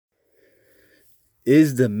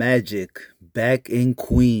Is the Magic back in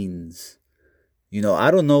Queens?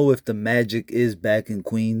 I don't know if the Magic is back in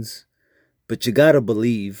Queens, but you gotta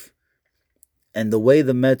believe. And the way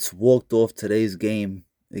the Mets walked off today's game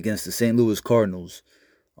against the St. Louis Cardinals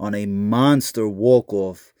on a monster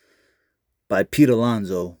walk-off by Pete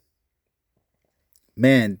Alonso,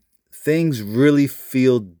 man, things really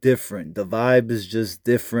feel different. The vibe is just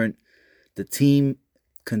different. The team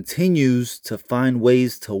continues to find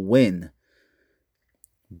ways to win.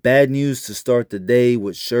 Bad news to start the day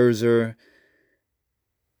with Scherzer,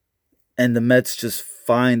 and the Mets just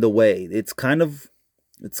find a way. It's kind of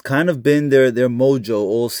been their mojo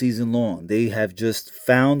all season long. They have just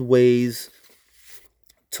found ways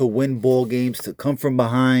to win ball games, to come from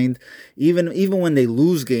behind. Even when they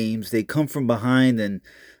lose games, they come from behind and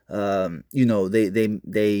they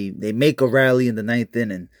make a rally in the ninth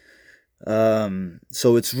inning.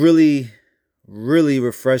 So it's really really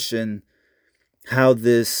refreshing how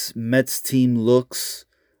this Mets team looks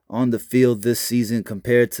on the field this season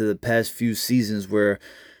compared to the past few seasons where,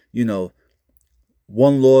 you know,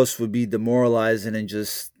 one loss would be demoralizing and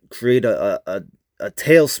just create a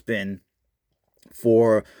tailspin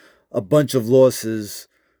for a bunch of losses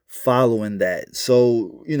following that.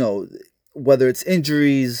 So, whether it's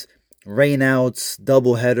injuries, rainouts,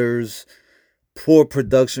 double headers, poor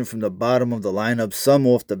production from the bottom of the lineup, some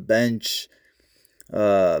off the bench,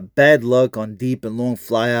 bad luck on deep and long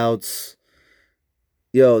flyouts.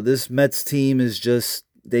 This Mets team is just,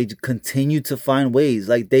 they continue to find ways.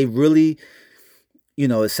 Like they really,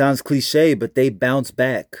 it sounds cliche, but they bounce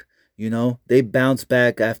back. They bounce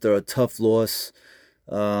back after a tough loss.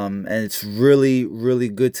 And it's really, really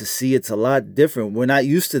good to see. It's a lot different. We're not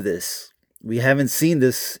used to this. We haven't seen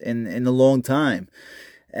this in a long time.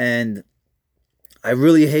 And I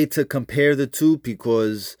really hate to compare the two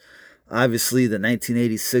because obviously the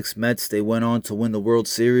 1986 Mets, they went on to win the World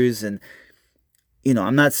Series. And,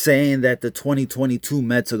 I'm not saying that the 2022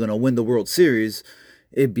 Mets are going to win the World Series.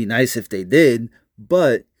 It'd be nice if they did.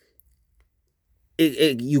 But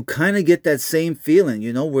you kind of get that same feeling,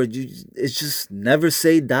 where it's just never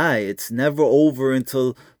say die. It's never over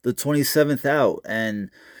until the 27th out. And,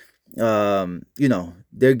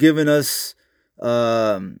 they're giving us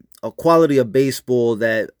a quality of baseball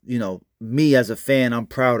that, me as a fan, I'm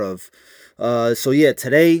proud of. So, yeah,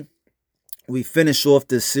 today we finish off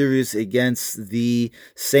this series against the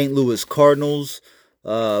St. Louis Cardinals.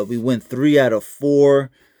 We went 3 out of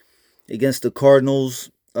 4 against the Cardinals.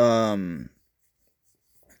 You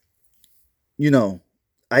know,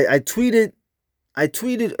 I tweeted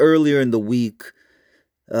earlier in the week,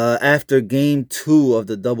 after game 2 of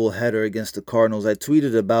the doubleheader against the Cardinals. I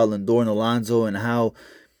tweeted about Lindor and Alonso and how,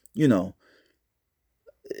 you know,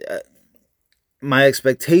 uh, my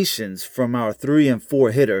expectations from our 3 and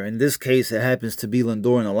 4 hitter. In this case, it happens to be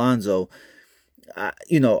Lindor and Alonso.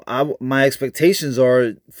 My expectations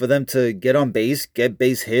are for them to get on base, get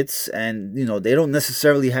base hits, and they don't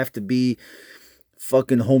necessarily have to be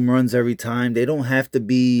fucking home runs every time. They don't have to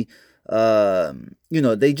be,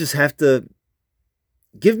 they just have to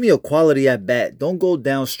give me a quality at bat. Don't go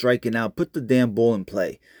down striking out. Put the damn ball in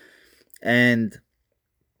play. And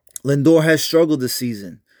Lindor has struggled this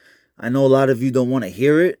season. I know a lot of you don't want to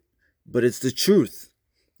hear it, but it's the truth.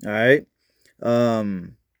 All right.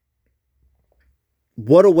 Um,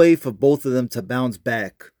 what a way for both of them to bounce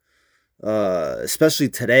back, especially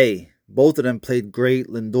today. Both of them played great.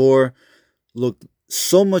 Lindor looked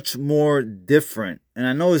so much more different. And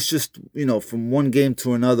I know it's just, from one game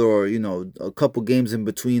to another or, a couple games in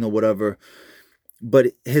between or whatever.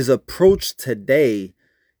 But his approach today,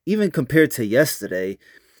 even compared to yesterday,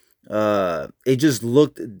 it just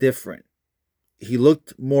looked different. He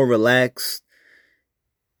looked more relaxed.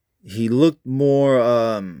 He looked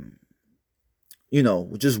more,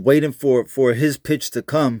 just waiting for his pitch to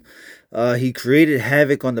come. He created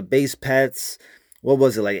havoc on the base paths. What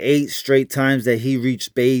was it, like 8 straight times that he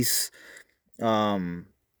reached base? Lindor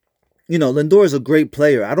is a great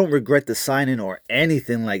player. I don't regret the signing or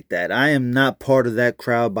anything like that. I am not part of that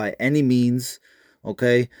crowd by any means.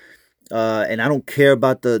 Okay. And I don't care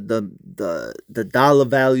about the dollar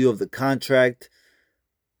value of the contract.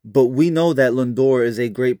 But we know that Lindor is a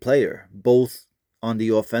great player, both on the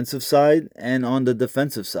offensive side and on the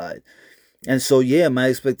defensive side. And so, yeah, my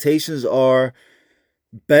expectations are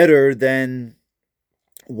better than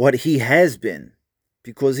what he has been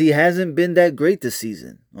because he hasn't been that great this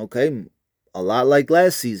season. Okay, a lot like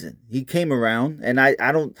last season, he came around, and I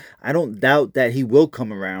don't doubt that he will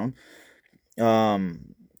come around.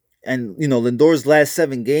 Um, and Lindor's last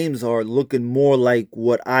 7 games are looking more like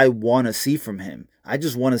what I want to see from him. I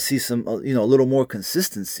just want to see some, a little more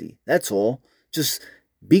consistency. That's all. just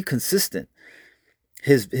be consistent.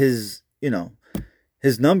 His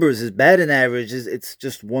his numbers, his batting average it's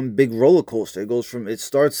just one big roller coaster. It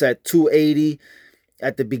starts at 280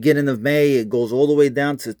 at the beginning of May, it goes all the way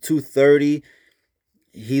down to 230.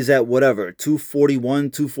 He's at whatever 241,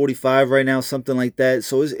 245 right now, something like that.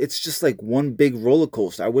 So it's just like one big roller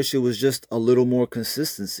coaster. I wish it was just a little more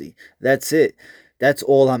consistency. That's it. That's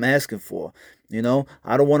all I'm asking for. I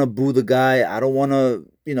don't want to boo the guy. I don't want to,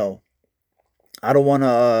 I don't want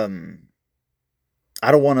to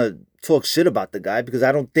I don't want to talk shit about the guy because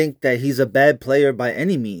I don't think that he's a bad player by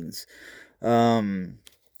any means.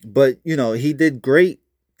 But he did great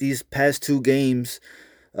these past two games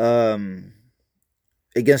against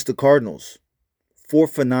the Cardinals. 4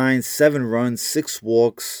 for 9, 7 runs, 6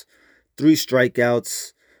 walks, 3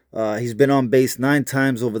 strikeouts. He's been on base 9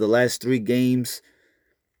 times over the last 3 games.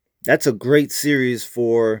 That's a great series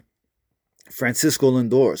for Francisco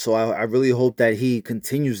Lindor. So I really hope that he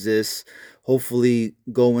continues this. Hopefully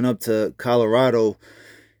going up to Colorado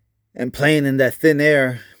and playing in that thin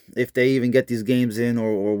air, if they even get these games in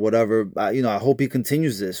or whatever. I hope he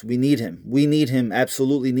continues this. We need him. We need him.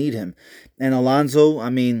 Absolutely need him. And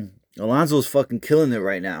Alonso's fucking killing it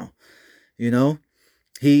right now.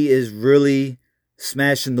 He is really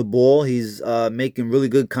smashing the ball. He's making really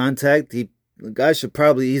good contact. The guy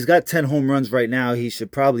he's got 10 home runs right now. He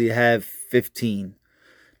should probably have 15.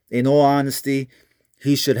 In all honesty,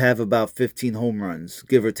 he should have about 15 home runs,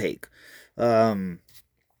 give or take.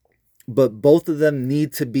 But both of them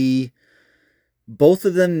need to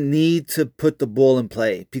put the ball in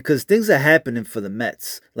play because things are happening for the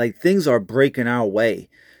Mets. Like, things are breaking our way.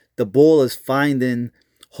 The ball is finding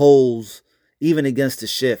holes even against the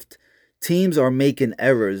shift. Teams are making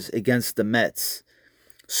errors against the Mets.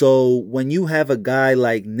 So when you have a guy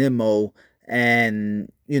like Nimmo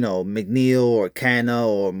and, McNeil or Canna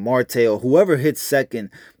or Marte or whoever hits second,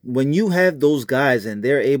 when you have those guys and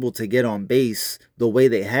they're able to get on base the way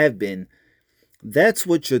they have been, that's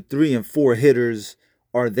what your 3 and 4 hitters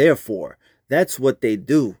are there for. That's what they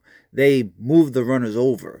do. They move the runners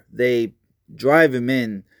over. They drive them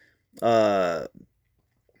in. They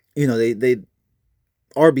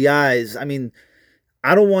RBIs.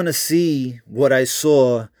 I don't want to see what I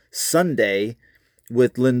saw Sunday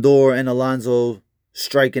with Lindor and Alonso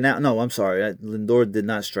striking out. No, I'm sorry. Lindor did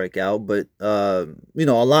not strike out, but,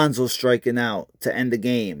 Alonso striking out to end the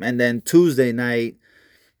game. And then Tuesday night,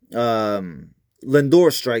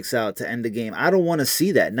 Lindor strikes out to end the game. I don't want to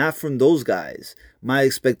see that. Not from those guys. My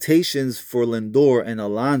expectations for Lindor and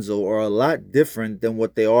Alonso are a lot different than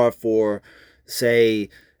what they are for, say,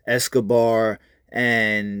 Escobar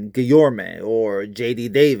and Guillorme or J.D.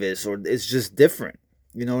 Davis. Or it's just different.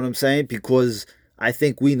 You know what I'm saying? Because I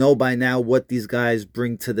think we know by now what these guys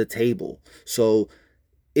bring to the table. So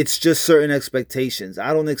it's just certain expectations.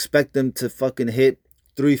 I don't expect them to fucking hit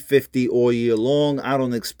 350 all year long. I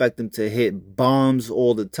don't expect them to hit bombs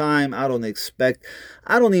all the time. I don't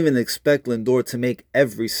even expect Lindor to make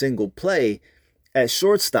every single play at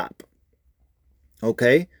shortstop.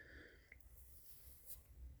 Okay?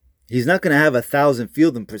 He's not going to have 1,000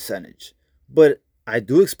 fielding percentage, but I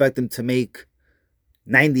do expect him to make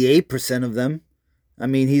 98% of them.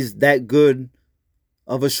 He's that good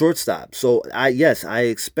of a shortstop. So I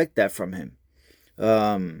expect that from him.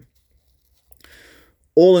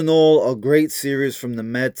 All in all, a great series from the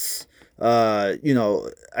Mets. I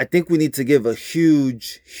think we need to give a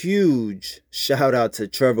huge, huge shout out to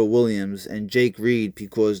Trevor Williams and Jake Reed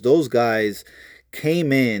because those guys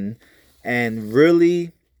came in and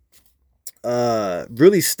really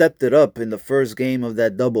stepped it up in the first game of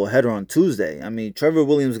that doubleheader on Tuesday. Trevor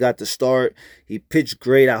Williams got the start. He pitched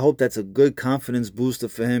great. I hope that's a good confidence booster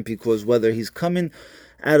for him because whether he's coming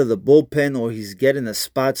out of the bullpen or he's getting a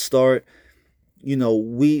spot start, we're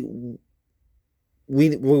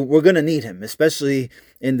gonna need him, especially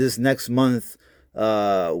in this next month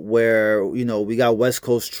where we got West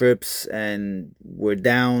Coast trips and we're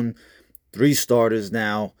down 3 starters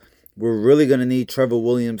now. We're really going to need Trevor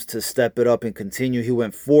Williams to step it up and continue. He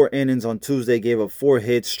went 4 innings on Tuesday, gave up 4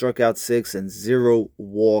 hits, struck out 6, and 0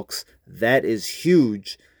 walks. That is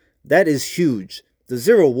huge. That is huge. The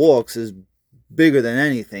 0 walks is bigger than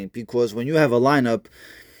anything because when you have a lineup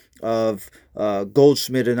of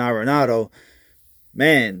Goldschmidt and Arenado,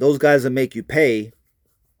 man, those guys will make you pay.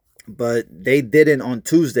 But they didn't on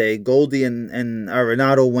Tuesday. Goldie and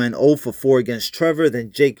Arenado went 0 for 4 against Trevor.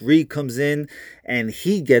 Then Jake Reed comes in and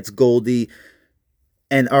he gets Goldie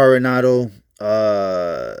and Arenado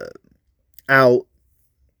out.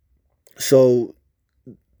 So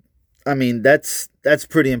I mean, that's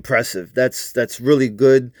pretty impressive. That's really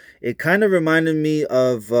good. It kind of reminded me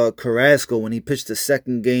of Carrasco when he pitched the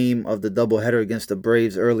second game of the doubleheader against the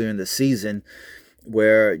Braves earlier in the season,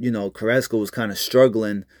 where Carrasco was kind of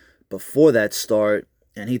struggling before that start,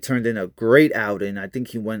 and he turned in a great outing. I think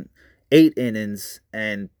he went 8 innings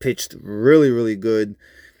and pitched really good.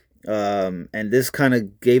 And this kind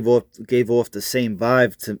of gave off the same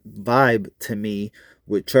vibe to me,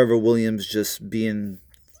 with Trevor Williams just being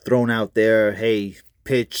thrown out there. Hey,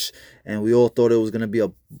 pitch, and we all thought it was gonna be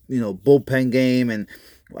a bullpen game, and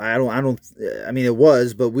I mean, it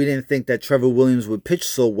was, but we didn't think that Trevor Williams would pitch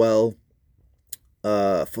so well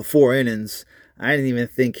for 4 innings. I didn't even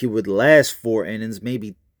think he would last 4 innings,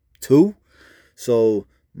 maybe two. So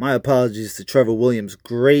my apologies to Trevor Williams.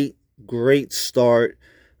 Great start.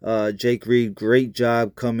 Jake Reed, great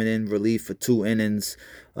job coming in relief for 2 innings.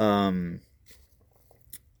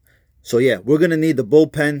 So yeah, we're gonna need the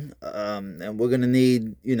bullpen, and we're gonna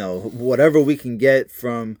need whatever we can get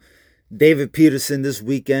from David Peterson this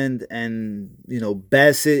weekend. And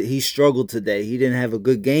Bassett, he struggled today. He didn't have a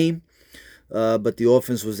good game, but the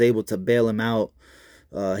offense was able to bail him out.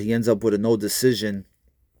 He ends up with a no decision.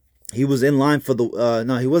 He was in line for the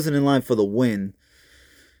no, he wasn't in line for the win,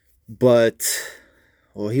 but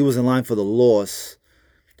he was in line for the loss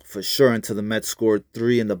for sure until the Mets scored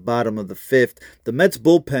 3 in the bottom of the fifth. The Mets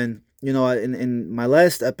bullpen, in my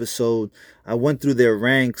last episode, I went through their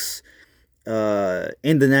ranks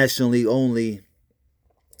in the National League only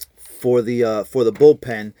for the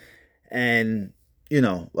bullpen, and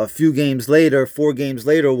a few games later, 4 games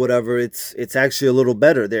later, or whatever, it's actually a little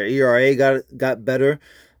better. Their ERA got better.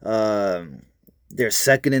 They're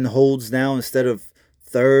second in holds now instead of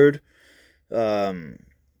third.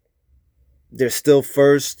 They're still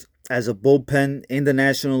first as a bullpen in the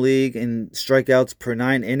National League in strikeouts per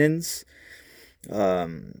 9 innings.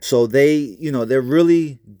 So they're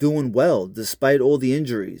really doing well despite all the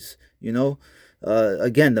injuries.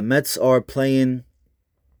 Again, the Mets are playing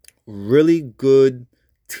really good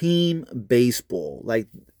team baseball. Like,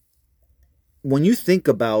 when you think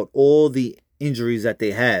about all the injuries that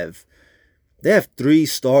they have 3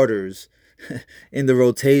 starters in the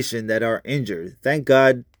rotation that are injured. Thank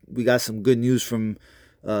God we got some good news from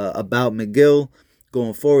about McGill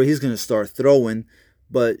going forward. He's going to start throwing,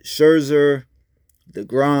 but Scherzer,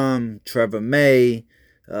 DeGrom, Trevor May,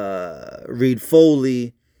 Reed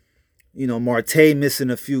Foley, Marte missing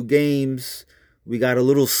a few games. We got a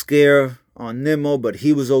little scare on Nimmo, but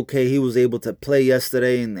he was okay. He was able to play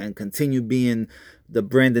yesterday and continue being the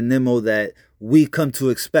Brandon Nimmo that we come to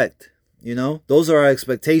expect. Those are our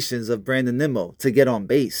expectations of Brandon Nimmo, to get on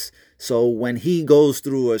base. So when he goes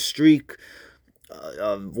through a streak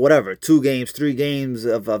of whatever, 2 games, 3 games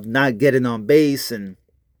of not getting on base and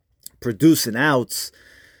producing outs,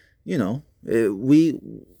 we're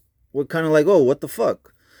kind of like, oh, what the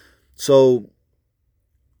fuck? So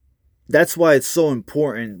that's why it's so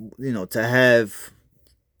important, to have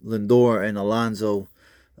Lindor and Alonso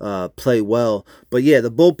play well. But yeah,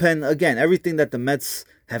 the bullpen, again, everything that the Mets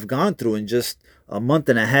have gone through in just a month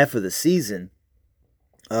and a half of the season,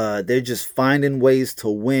 they're just finding ways to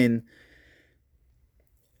win.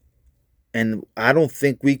 And I don't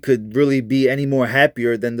think we could really be any more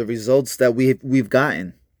happier than the results that we've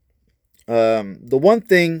gotten. The one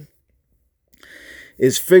thing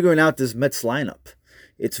is figuring out this Mets lineup.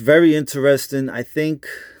 It's very interesting. I think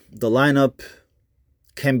the lineup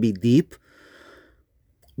can be deep,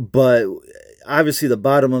 but obviously the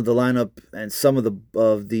bottom of the lineup and some of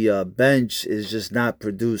the bench is just not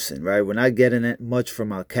producing, right? We're not getting it much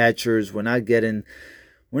from our catchers. We're not getting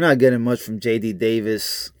much from J.D.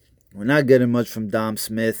 Davis. We're not getting much from Dom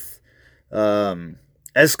Smith.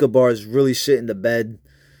 Escobar is really shitting the bed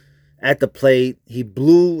at the plate. He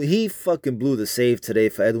fucking blew the save today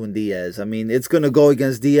for Edwin Diaz. I mean, it's gonna go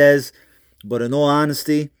against Diaz, but in all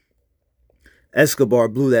honesty, Escobar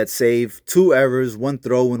blew that save. 2 errors, 1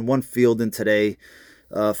 throw, and 1 fielding today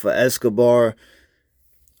for Escobar.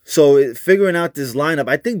 So figuring out this lineup,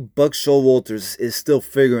 I think Buck Showalter is still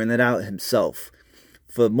figuring it out himself.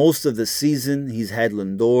 For most of the season, he's had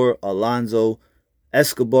Lindor, Alonso,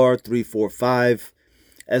 Escobar, 3, 4, 5.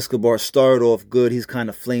 Escobar started off good. He's kind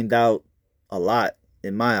of flamed out a lot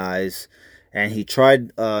in my eyes. And he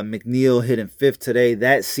tried McNeil hitting 5th today.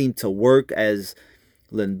 That seemed to work as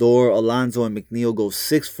Lindor, Alonso, and McNeil go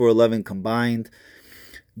 6 for 11 combined.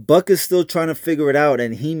 Buck is still trying to figure it out,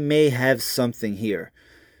 and he may have something here.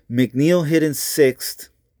 McNeil hitting 6th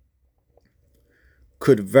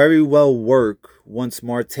could very well work once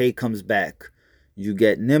Marte comes back. You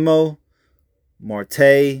get Nimmo,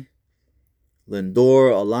 Marte,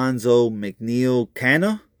 Lindor, Alonso, McNeil,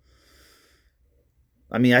 Canna.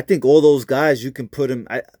 I mean, I think all those guys you can put them.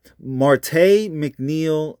 Marte,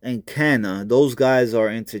 McNeil, and Canna. Those guys are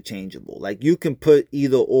interchangeable. Like you can put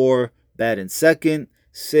either or bat in second,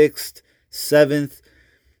 sixth, seventh.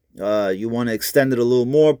 You want to extend it a little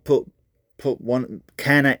more. Put one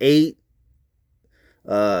Canna 8.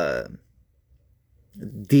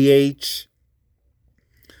 DH.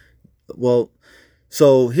 Well,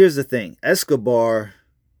 so here's the thing. Escobar,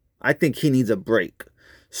 I think he needs a break.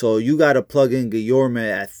 So you got to plug in Guillorme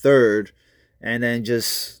at third and then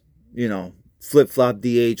just, flip-flop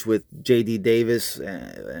DH with J.D. Davis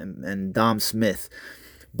and Dom Smith.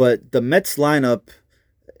 But the Mets lineup,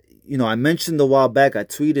 I mentioned a while back, I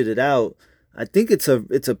tweeted it out. I think it's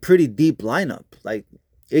a pretty deep lineup. Like,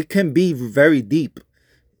 it can be very deep.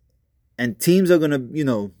 And teams are going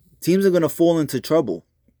to fall into trouble.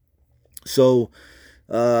 So,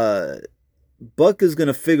 Buck is going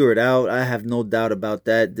to figure it out. I have no doubt about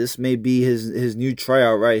that. This may be his new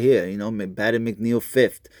tryout right here. Batted McNeil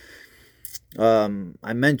fifth.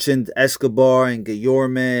 I mentioned Escobar and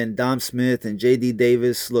Guillorme and Dom Smith and J.D.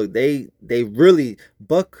 Davis. Look, they really,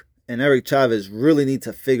 Buck and Eric Chavez really need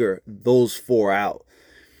to figure those four out.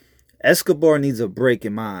 Escobar needs a break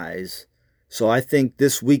in my eyes. So I think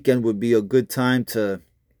this weekend would be a good time to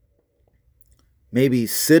maybe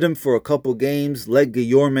sit him for a couple games. Let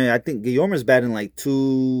Guillorme, I think Guillorme's batting like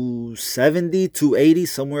 270, 280,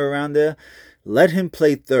 somewhere around there. Let him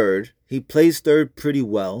play third. He plays third pretty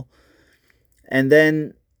well. And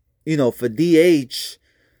then, for DH,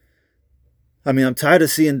 I mean, I'm tired of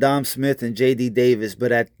seeing Dom Smith and J.D. Davis,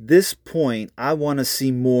 but at this point, I want to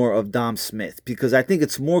see more of Dom Smith because I think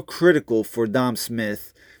it's more critical for Dom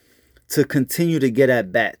Smith to continue to get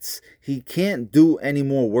at bats. He can't do any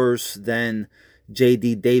more worse than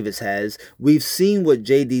J.D. Davis has. We've seen what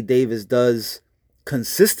J.D. Davis does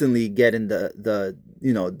consistently getting the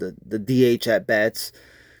DH at bats.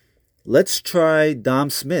 Let's try Dom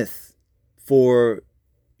Smith for,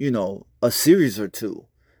 a series or two.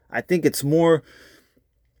 I think it's more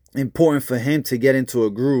important for him to get into a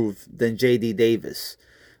groove than J.D. Davis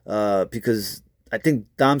because I think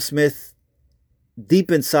Dom Smith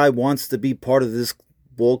deep inside wants to be part of this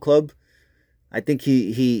ball club. I think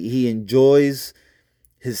he enjoys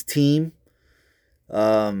his team.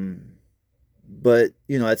 But,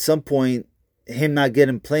 at some point, him not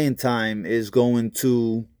getting playing time is going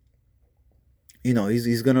to,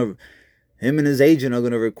 he's going to, him and his agent are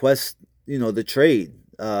going to request, the trade.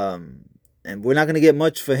 And we're not going to get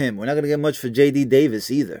much for him. We're not going to get much for J.D.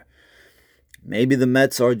 Davis either. Maybe the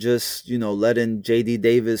Mets are just, letting J.D.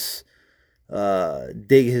 Davis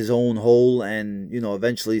dig his own hole and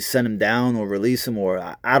eventually send him down or release him,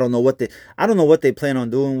 or I don't know what they plan on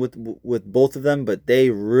doing with both of them, but they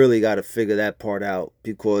really got to figure that part out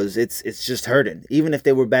because it's just hurting. Even if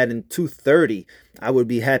they were batting 230, I would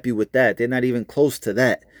be happy with that. They're not even close to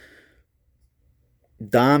that.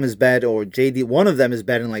 Dom is bad, or JD, one of them is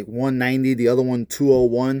batting like 190, the other one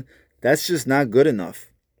 201. That's just not good enough.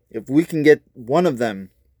 If we can get one of them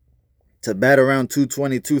to bat around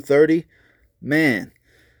 220, 230, man,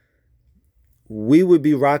 we would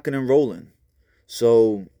be rocking and rolling.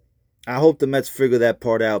 So I hope the Mets figure that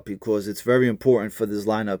part out because it's very important for this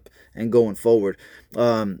lineup and going forward.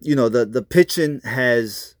 The pitching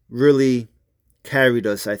has really carried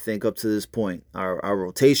us, I think, up to this point. Our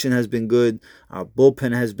rotation has been good. Our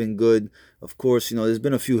bullpen has been good. Of course, there's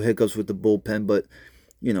been a few hiccups with the bullpen, but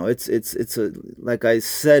it's a, like I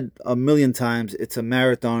said a million times, it's a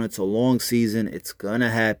marathon. It's a long season. It's gonna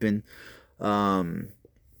happen. So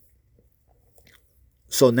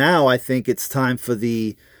now I think it's time for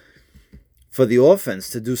the offense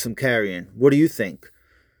to do some carrying. What do you think?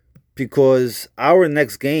 Because our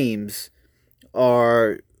next games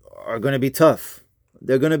are going to be tough.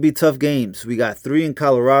 They're going to be tough games. We got 3 in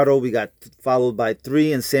Colorado. We got followed by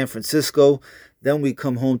 3 in San Francisco. Then we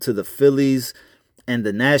come home to the Phillies and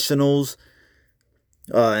the Nationals.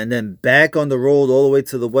 And then back on the road all the way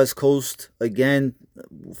to the West Coast. Again,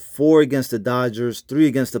 4 against the Dodgers, 3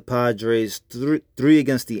 against the Padres, 3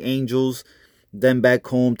 against the Angels. Then back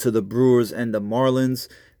home to the Brewers and the Marlins.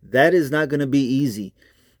 That is not going to be easy.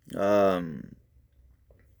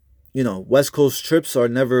 West Coast trips are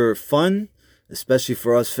never fun, especially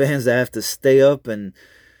for us fans that have to stay up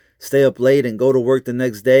late and go to work the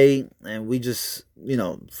next day. And we just,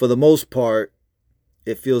 for the most part,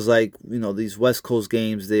 it feels like, these West Coast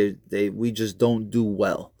games, we just don't do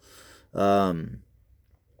well.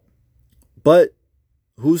 But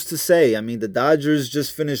who's to say? I mean, the Dodgers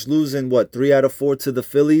just finished losing, 3 out of 4 to the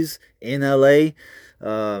Phillies in LA.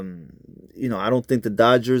 I don't think the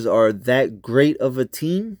Dodgers are that great of a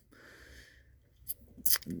team.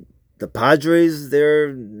 The Padres,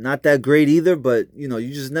 they're not that great either, but you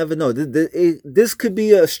just never know. This could be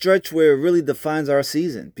a stretch where it really defines our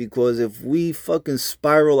season, because if we fucking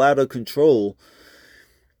spiral out of control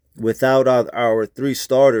without our three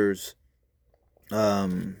starters,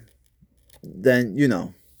 then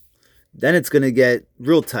then it's gonna get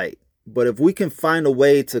real tight. But if we can find a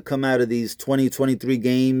way to come out of these 23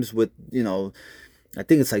 games with, I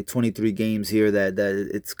think it's like 23 games here that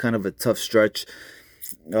it's kind of a tough stretch.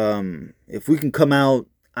 If we can come out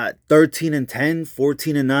at 13-10,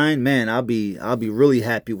 14-9, man, I'll be really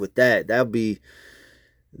happy with that.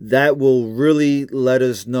 That will really let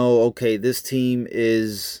us know, okay, this team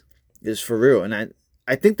is for real. And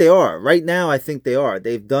I think they are. Right now, I think they are.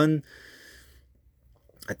 They've done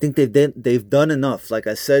enough. Like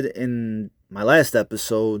I said in my last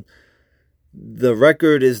episode, the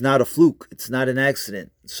record is not a fluke. It's not an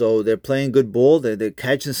accident. So they're playing good ball. They're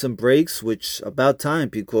catching some breaks, which about time,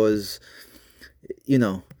 because,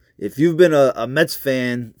 if you've been a Mets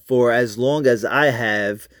fan for as long as I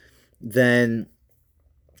have, then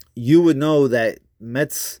you would know that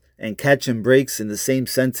Mets and catching breaks in the same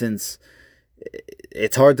sentence,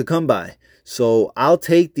 it's hard to come by. So I'll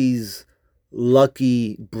take these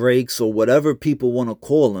lucky breaks, or whatever people want to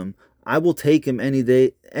call them. I will take him any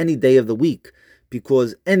day of the week,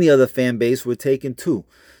 because any other fan base would take him too.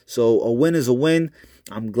 So a win is a win.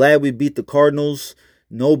 I'm glad we beat the Cardinals.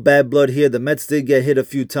 No bad blood here. The Mets did get hit a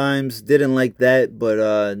few times. Didn't like that,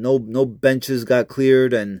 but no benches got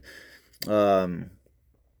cleared, and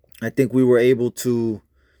I think we were able to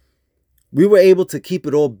keep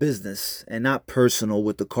it all business and not personal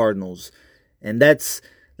with the Cardinals. And that's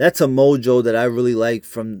a mojo that I really like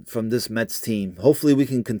from this Mets team. Hopefully we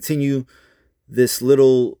can continue this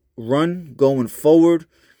little run going forward.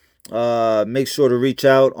 Make sure to reach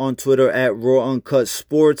out on Twitter at Raw Uncut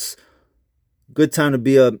Sports. Good time to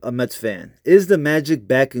be a Mets fan. Is the Magic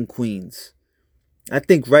back in Queens? I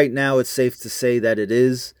think right now it's safe to say that it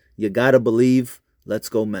is. You gotta believe. Let's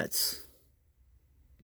go Mets.